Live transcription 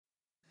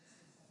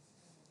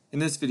In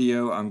this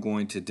video, I'm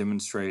going to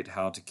demonstrate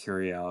how to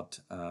carry out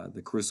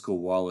the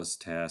Kruskal-Wallace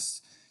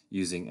test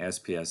using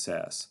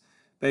SPSS.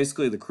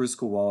 Basically, the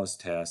Kruskal-Wallace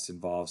test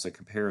involves a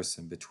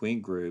comparison between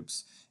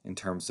groups in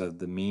terms of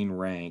the mean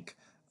rank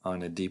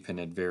on a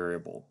dependent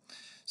variable.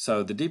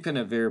 So the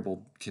dependent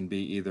variable can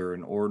be either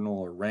an ordinal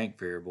or rank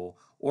variable,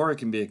 or it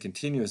can be a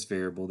continuous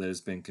variable that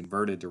has been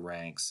converted to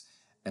ranks,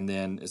 and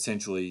then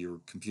essentially you're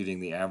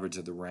computing the average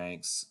of the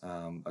ranks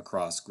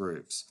across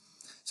groups.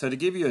 So to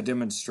give you a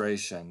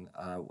demonstration,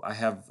 I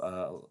have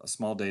a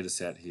small data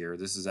set here.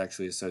 This is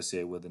actually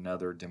associated with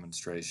another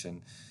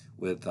demonstration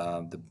with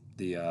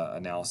the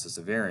analysis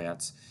of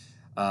variance.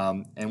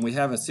 And we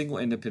have a single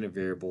independent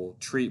variable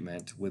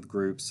treatment with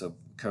groups of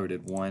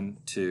coded 1,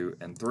 2,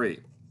 and 3.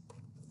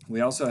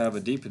 We also have a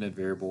dependent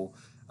variable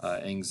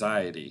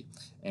anxiety,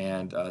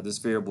 and this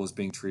variable is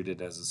being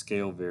treated as a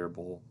scale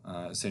variable,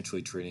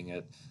 essentially treating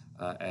it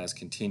as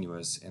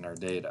continuous in our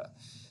data.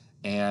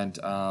 And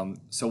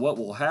so what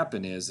will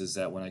happen is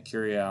that when I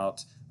carry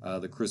out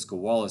the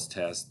Kruskal-Wallace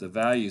test, the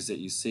values that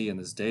you see in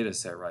this data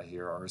set right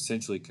here are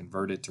essentially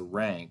converted to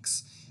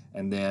ranks,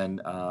 and then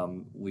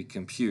we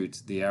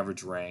compute the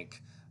average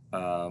rank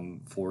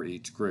for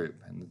each group,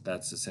 and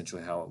that's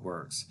essentially how it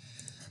works.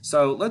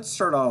 So let's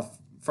start off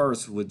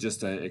first with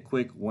just a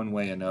quick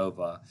one-way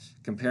ANOVA,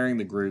 comparing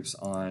the groups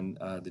on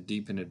the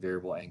dependent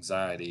variable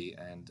anxiety,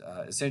 and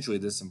essentially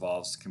this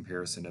involves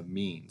comparison of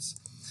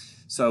means.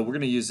 So we're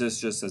going to use this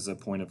just as a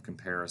point of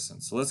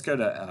comparison. So let's go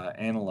to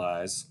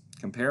Analyze,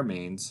 Compare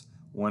Means,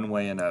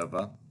 One-Way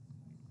ANOVA,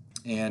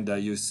 and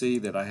you see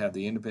that I have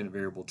the independent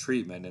variable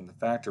treatment in the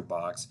factor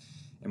box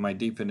and my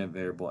dependent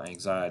variable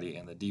anxiety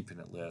in the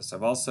dependent list.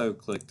 I've also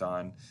clicked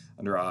on,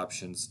 under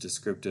Options,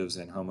 Descriptives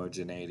and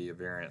Homogeneity of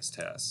Variance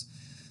Tests.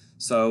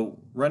 So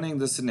running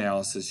this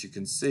analysis, you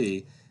can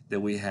see that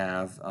we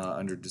have,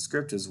 under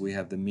Descriptives, we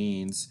have the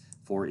means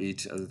for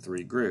each of the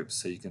three groups.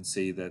 So you can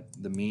see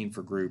that the mean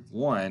for group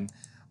 1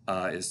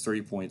 is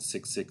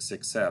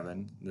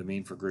 3.6667, the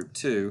mean for group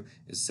 2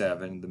 is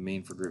 7, the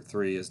mean for group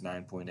 3 is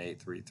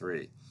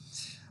 9.833.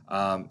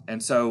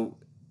 And so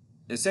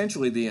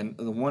essentially the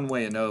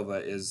one-way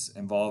ANOVA is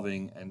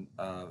involving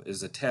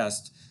is a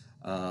test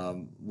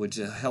which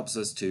helps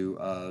us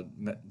to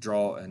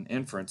draw an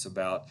inference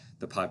about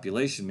the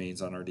population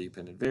means on our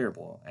dependent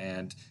variable.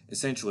 And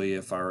essentially,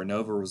 if our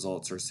ANOVA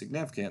results are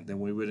significant,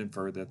 then we would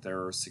infer that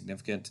there are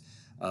significant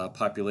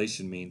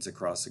population means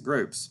across the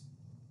groups.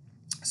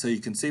 So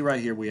you can see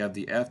right here we have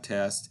the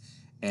F-test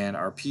and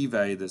our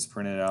p-value that's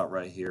printed out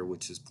right here,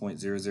 which is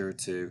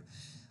 0.002,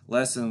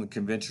 less than the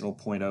conventional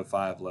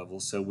 0.05 level.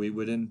 So we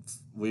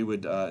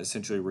would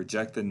essentially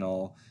reject the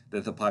null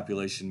that the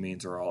population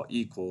means are all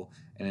equal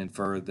and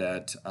infer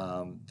that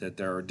that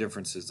there are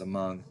differences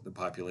among the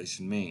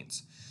population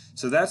means.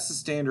 So that's the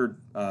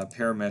standard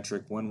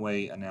parametric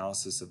one-way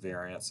analysis of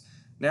variance.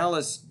 Now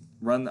let's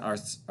run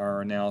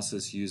our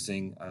analysis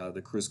using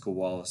the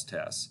Kruskal-Wallace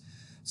test.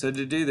 So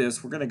to do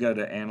this, we're going to go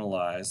to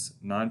Analyze,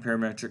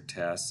 Non-Parametric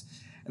Tests.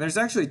 And there's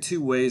actually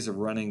two ways of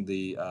running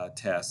the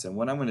test, and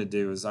what I'm going to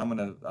do is I'm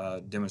going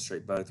to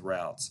demonstrate both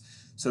routes.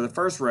 So the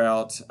first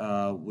route,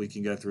 we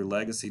can go through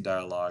Legacy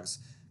Dialogues,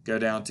 go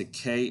down to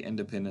K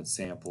Independent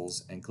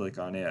Samples, and click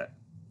on it.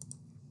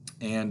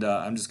 And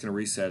I'm just going to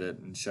reset it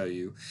and show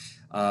you.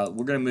 We're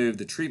going to move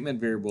the treatment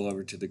variable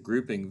over to the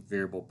grouping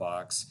variable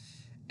box.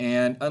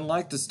 And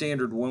unlike the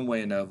standard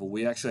one-way ANOVA,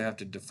 we actually have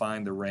to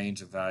define the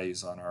range of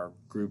values on our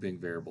grouping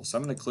variable. So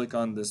I'm going to click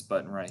on this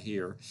button right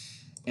here.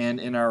 And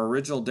in our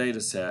original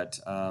data set,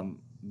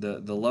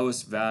 the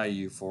lowest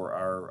value for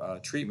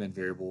our treatment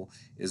variable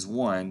is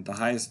 1. The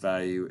highest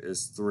value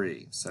is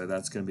 3. So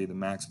that's going to be the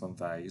maximum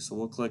value. So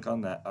we'll click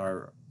on that,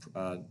 or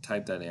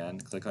type that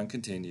in, click on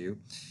Continue.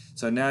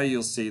 So now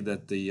you'll see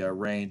that the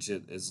range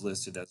is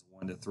listed as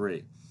 1 to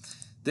 3.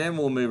 Then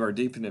we'll move our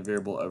dependent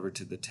variable over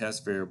to the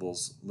test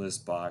variables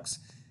list box,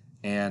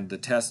 and the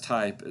test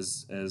type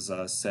is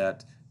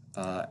set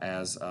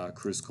as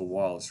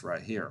Kruskal-Wallace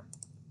right here.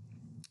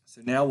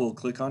 So now we'll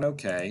click on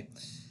OK,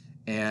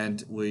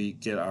 and we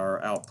get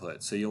our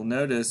output. So you'll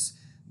notice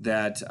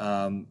that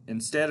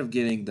instead of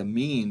getting the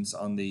means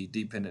on the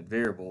dependent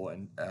variable,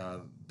 and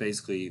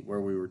basically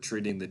where we were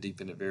treating the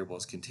dependent variable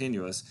as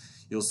continuous,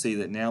 you'll see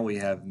that now we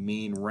have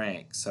mean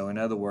rank. So in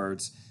other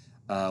words,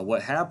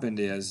 what happened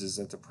is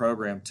that the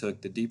program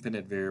took the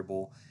dependent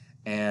variable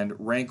and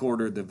rank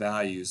ordered the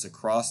values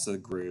across the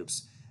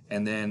groups,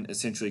 and then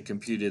essentially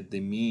computed the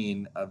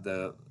mean of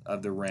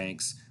the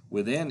ranks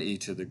within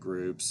each of the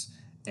groups,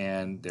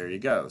 and there you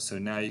go. So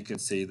now you can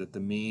see that the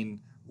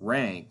mean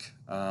rank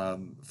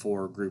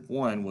for group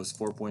 1 was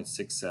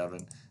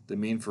 4.67. The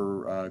mean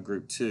for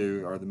group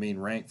 2, or the mean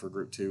rank for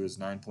group 2 is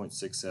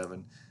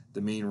 9.67.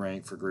 The mean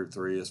rank for group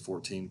 3 is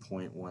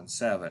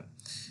 14.17.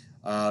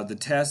 The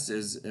test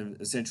is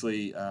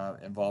essentially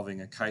involving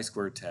a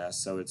chi-square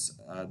test, so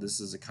this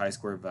is a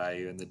chi-square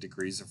value and the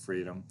degrees of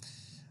freedom,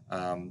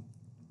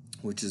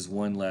 which is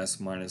 1 less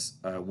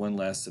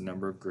the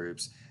number of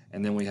groups,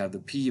 and then we have the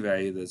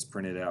p-value that's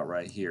printed out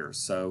right here.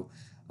 So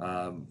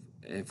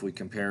if we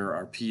compare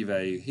our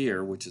p-value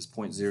here, which is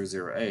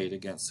 0.008,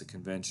 against the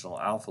conventional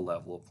alpha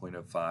level of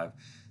 0.05,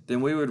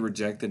 then we would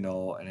reject the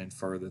null and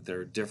infer that there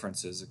are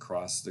differences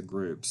across the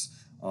groups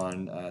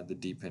on the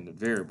dependent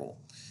variable.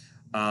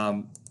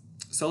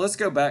 So let's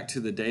go back to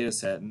the data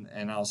set,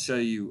 and I'll show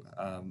you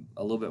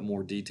a little bit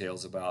more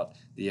details about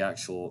the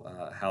actual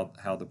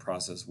how the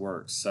process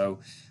works. So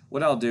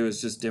what I'll do is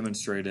just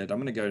demonstrate it.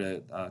 I'm going to go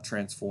to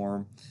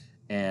transform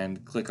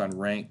and click on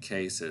rank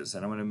cases,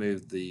 and I'm going to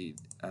move the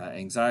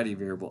anxiety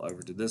variable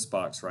over to this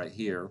box right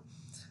here.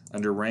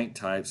 Under rank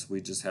types,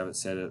 we just have it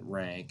set at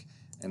rank,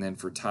 and then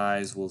for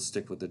ties, we'll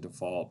stick with the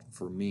default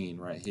for mean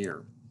right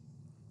here.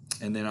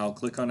 And then I'll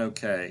click on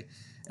OK.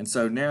 And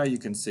so now you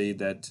can see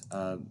that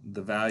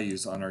the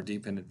values on our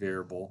dependent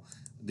variable,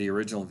 the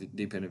original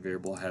dependent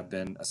variable, have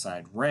been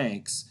assigned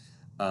ranks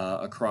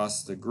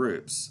across the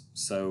groups.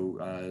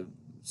 So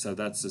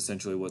that's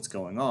essentially what's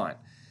going on.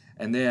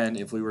 And then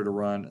if we were to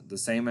run the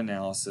same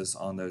analysis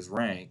on those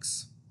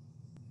ranks,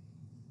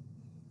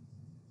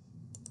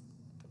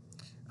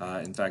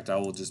 in fact, I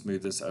will just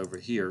move this over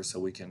here so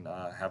we can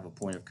have a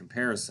point of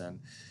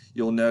comparison.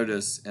 You'll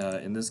notice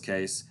in this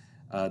case,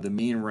 the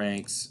mean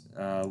ranks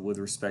with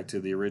respect to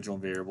the original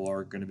variable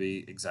are going to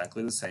be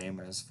exactly the same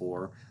as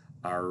for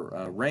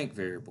our rank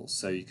variables.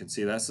 So you can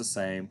see that's the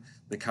same.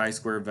 The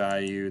chi-square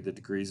value, the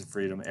degrees of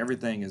freedom,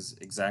 everything is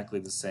exactly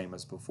the same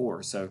as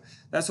before. So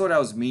that's what I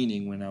was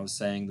meaning when I was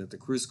saying that the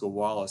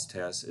Kruskal-Wallace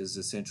test is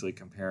essentially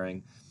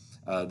comparing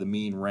the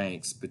mean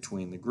ranks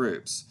between the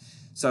groups.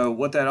 So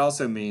what that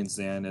also means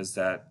then is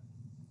that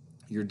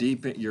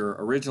your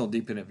original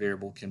dependent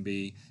variable can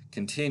be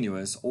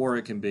continuous, or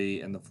it can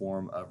be in the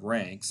form of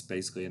ranks,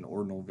 basically an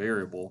ordinal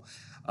variable.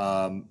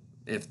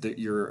 If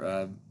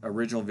your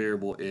original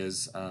variable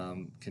is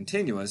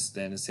continuous,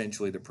 then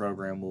essentially the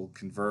program will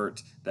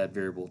convert that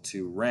variable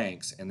to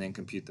ranks and then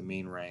compute the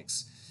mean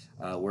ranks.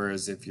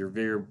 Whereas if your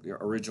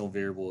original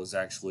variable is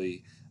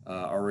actually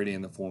already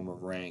in the form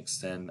of ranks,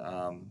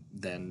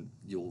 then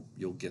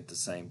you'll get the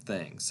same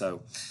thing.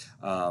 So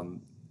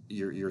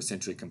you're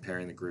essentially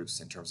comparing the groups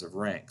in terms of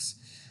ranks.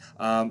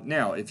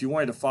 Now, if you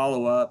wanted to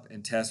follow up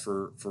and test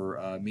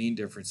for mean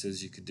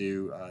differences, you could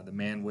do the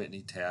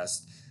Mann-Whitney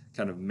test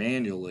kind of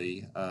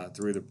manually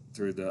through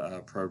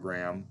the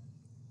program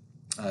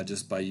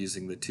just by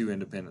using the two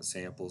independent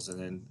samples and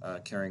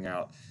then carrying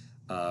out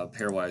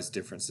pairwise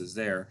differences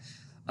there.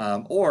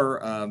 Or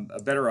a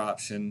better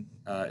option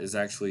is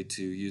actually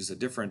to use a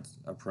different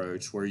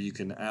approach where you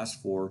can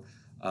ask for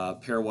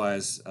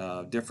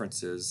pairwise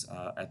differences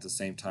at the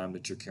same time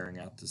that you're carrying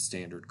out the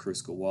standard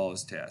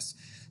Kruskal-Wallis test.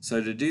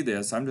 So to do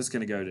this, I'm just going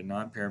to go to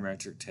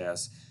non-parametric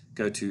tests,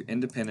 go to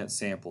independent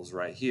samples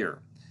right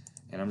here,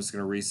 and I'm just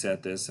going to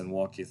reset this and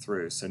walk you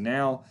through. So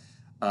now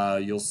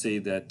you'll see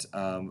that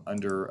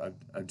under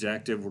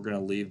objective, we're going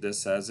to leave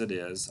this as it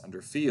is.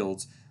 Under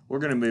fields, we're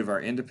going to move our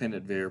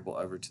independent variable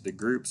over to the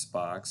groups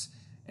box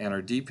and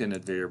our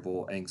dependent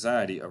variable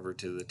anxiety over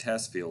to the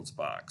test fields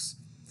box.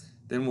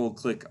 Then we'll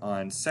click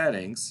on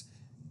settings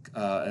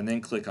and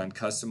then click on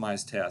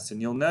customize tests.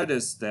 And you'll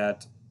notice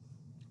that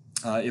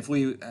if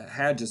we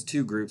had just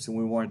two groups and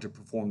we wanted to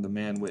perform the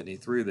Mann-Whitney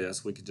through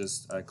this, we could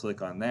just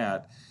click on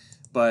that.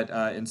 But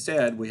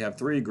instead, we have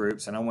three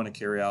groups, and I want to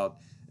carry out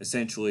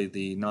essentially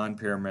the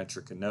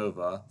non-parametric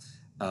ANOVA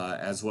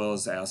as well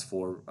as ask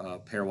for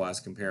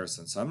pairwise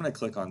comparison. So I'm going to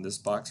click on this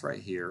box right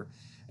here,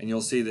 and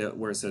you'll see that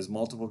where it says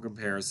multiple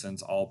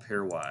comparisons, all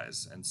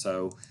pairwise. And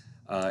so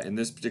in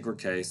this particular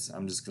case,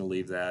 I'm just going to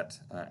leave that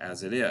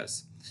as it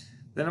is.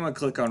 Then I'm going to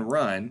click on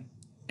Run,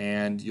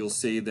 and you'll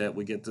see that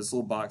we get this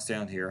little box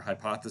down here,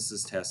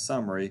 Hypothesis Test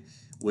Summary,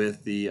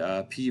 with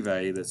the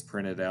p-value that's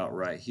printed out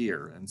right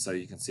here. And so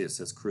you can see it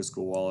says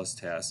Kruskal-Wallace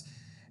test.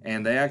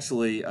 And they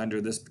actually,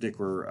 under this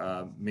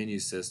particular menu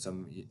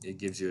system, it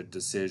gives you a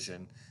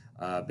decision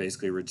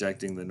basically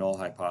rejecting the null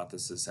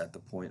hypothesis at the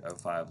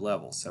 0.05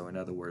 level. So in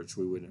other words,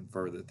 we would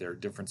infer that there are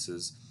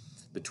differences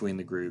between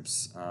the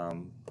groups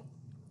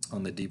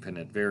on the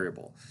dependent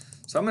variable.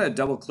 So I'm going to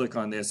double click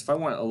on this. If I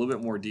want a little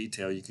bit more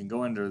detail, you can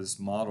go under this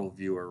model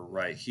viewer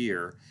right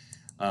here,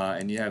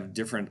 and you have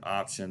different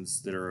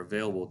options that are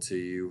available to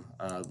you,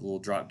 little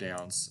drop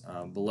downs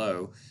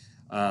below.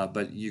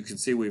 But you can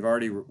see we've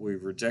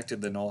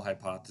rejected the null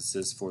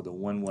hypothesis for the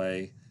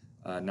one-way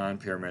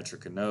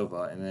non-parametric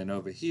ANOVA, and then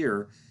over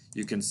here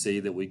you can see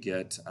that we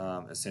get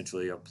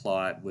essentially a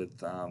plot with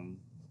kind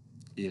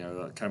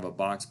of a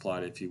box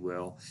plot, if you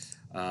will.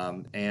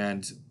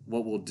 And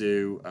what we'll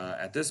do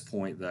at this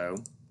point, though,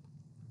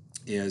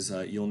 is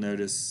you'll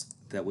notice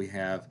that we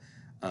have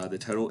the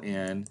total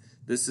n.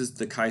 This is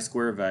the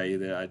chi-square value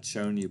that I'd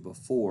shown you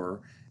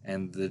before,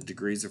 and the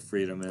degrees of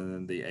freedom, and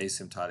then the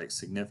asymptotic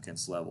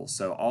significance level.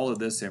 So all of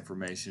this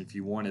information, if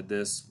you wanted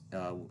this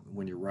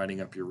when you're writing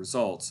up your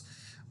results,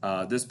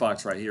 this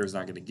box right here is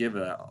not going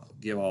to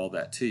give all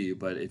that to you,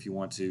 but if you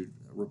want to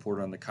report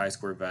on the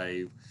chi-square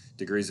value,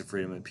 degrees of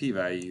freedom, and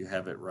p-value, you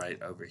have it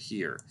right over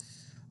here.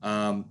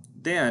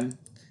 Then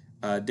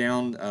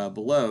down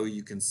below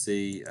you can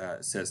see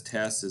it says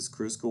test is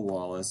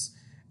Kruskal-Wallace,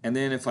 And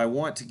then if I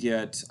want to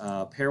get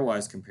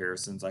pairwise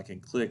comparisons, I can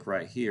click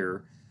right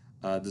here,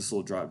 this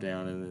little drop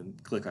down, and then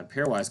click on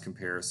pairwise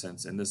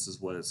comparisons, and this is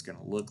what it's going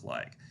to look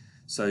like.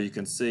 So you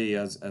can see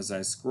as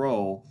I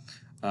scroll,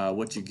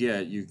 what you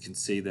get, you can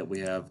see that we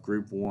have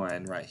group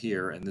 1 right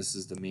here, and this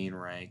is the mean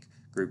rank,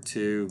 group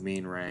 2,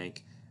 mean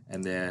rank,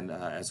 and then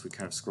as we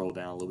kind of scroll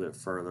down a little bit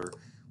further,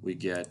 we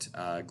get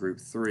group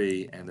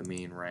 3 and the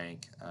mean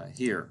rank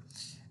here.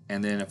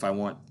 And then if I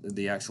want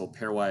the actual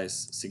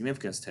pairwise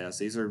significance test,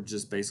 these are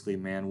just basically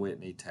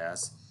Mann-Whitney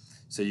tests.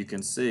 So you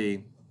can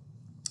see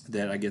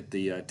that I get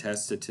the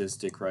test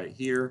statistic right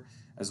here,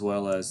 as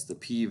well as the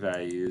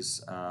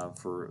p-values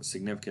for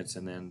significance,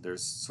 and then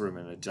there's sort of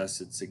an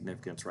adjusted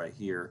significance right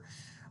here.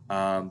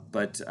 And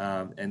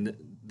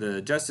the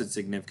adjusted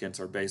significance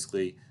are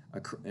basically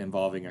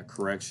involving a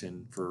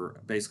correction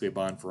for basically a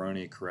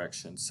Bonferroni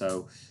correction.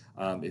 So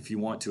if you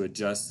want to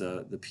adjust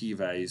the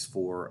p-values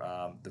for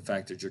the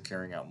fact that you're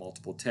carrying out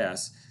multiple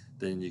tests,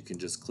 then you can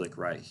just click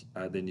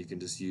then you can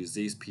just use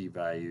these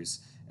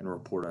p-values and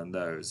report on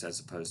those, as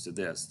opposed to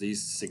this.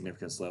 These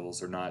significance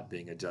levels are not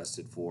being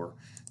adjusted for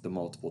the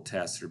multiple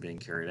tests that are being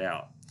carried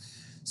out.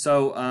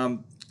 So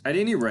at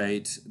any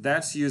rate,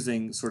 that's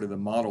using sort of the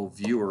model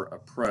viewer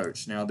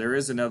approach. Now there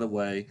is another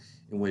way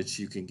in which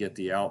you can get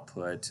the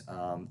output,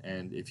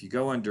 and if you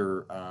go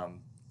under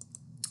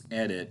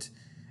Edit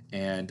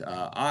and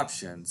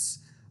Options,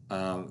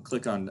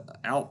 click on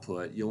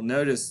Output, you'll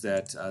notice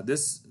that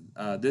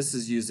this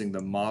is using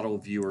the model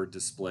viewer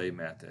display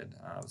method.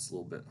 It's a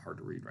little bit hard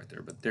to read right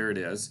there, but there it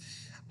is.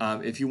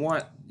 If you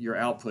want your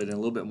output in a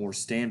little bit more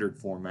standard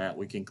format,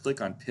 we can click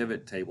on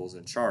Pivot Tables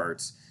and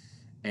Charts,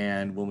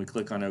 and when we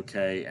click on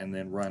OK and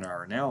then run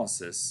our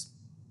analysis,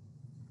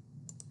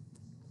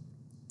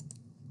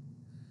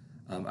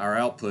 our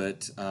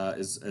output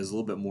is a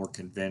little bit more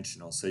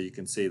conventional. So you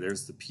can see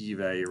there's the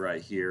p-value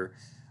right here,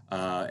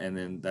 and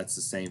then that's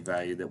the same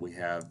value that we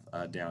have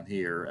down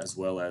here, as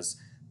well as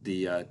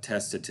the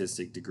test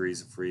statistic,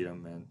 degrees of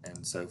freedom,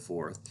 and so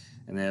forth.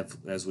 And then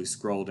as we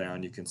scroll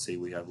down, you can see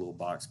we have little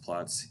box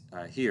plots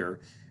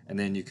here, and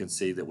then you can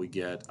see that we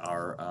get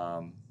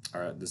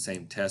the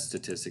same test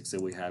statistics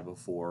that we had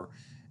before,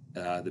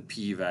 the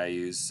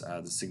p-values,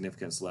 the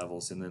significance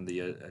levels, and then the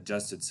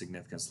adjusted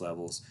significance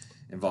levels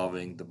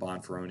involving the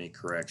Bonferroni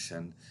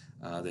correction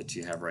that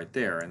you have right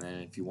there. And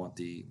then if you want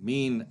the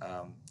mean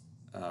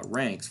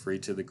ranks for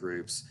each of the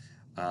groups,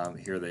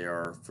 here they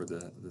are for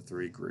the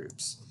 3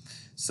 groups.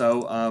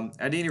 So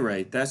at any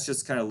rate, that's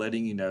just kind of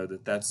letting you know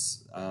that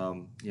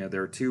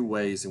there are 2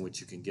 ways in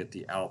which you can get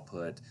the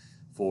output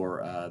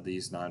for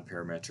these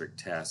non-parametric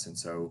tests. And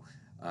so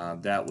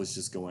that was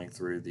just going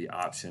through the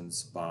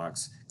options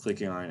box,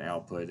 clicking on an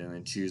output, and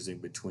then choosing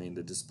between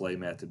the display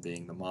method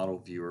being the model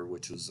viewer,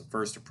 which was the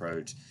first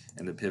approach,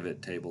 and the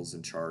pivot tables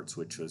and charts,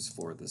 which was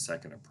for the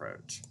second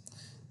approach.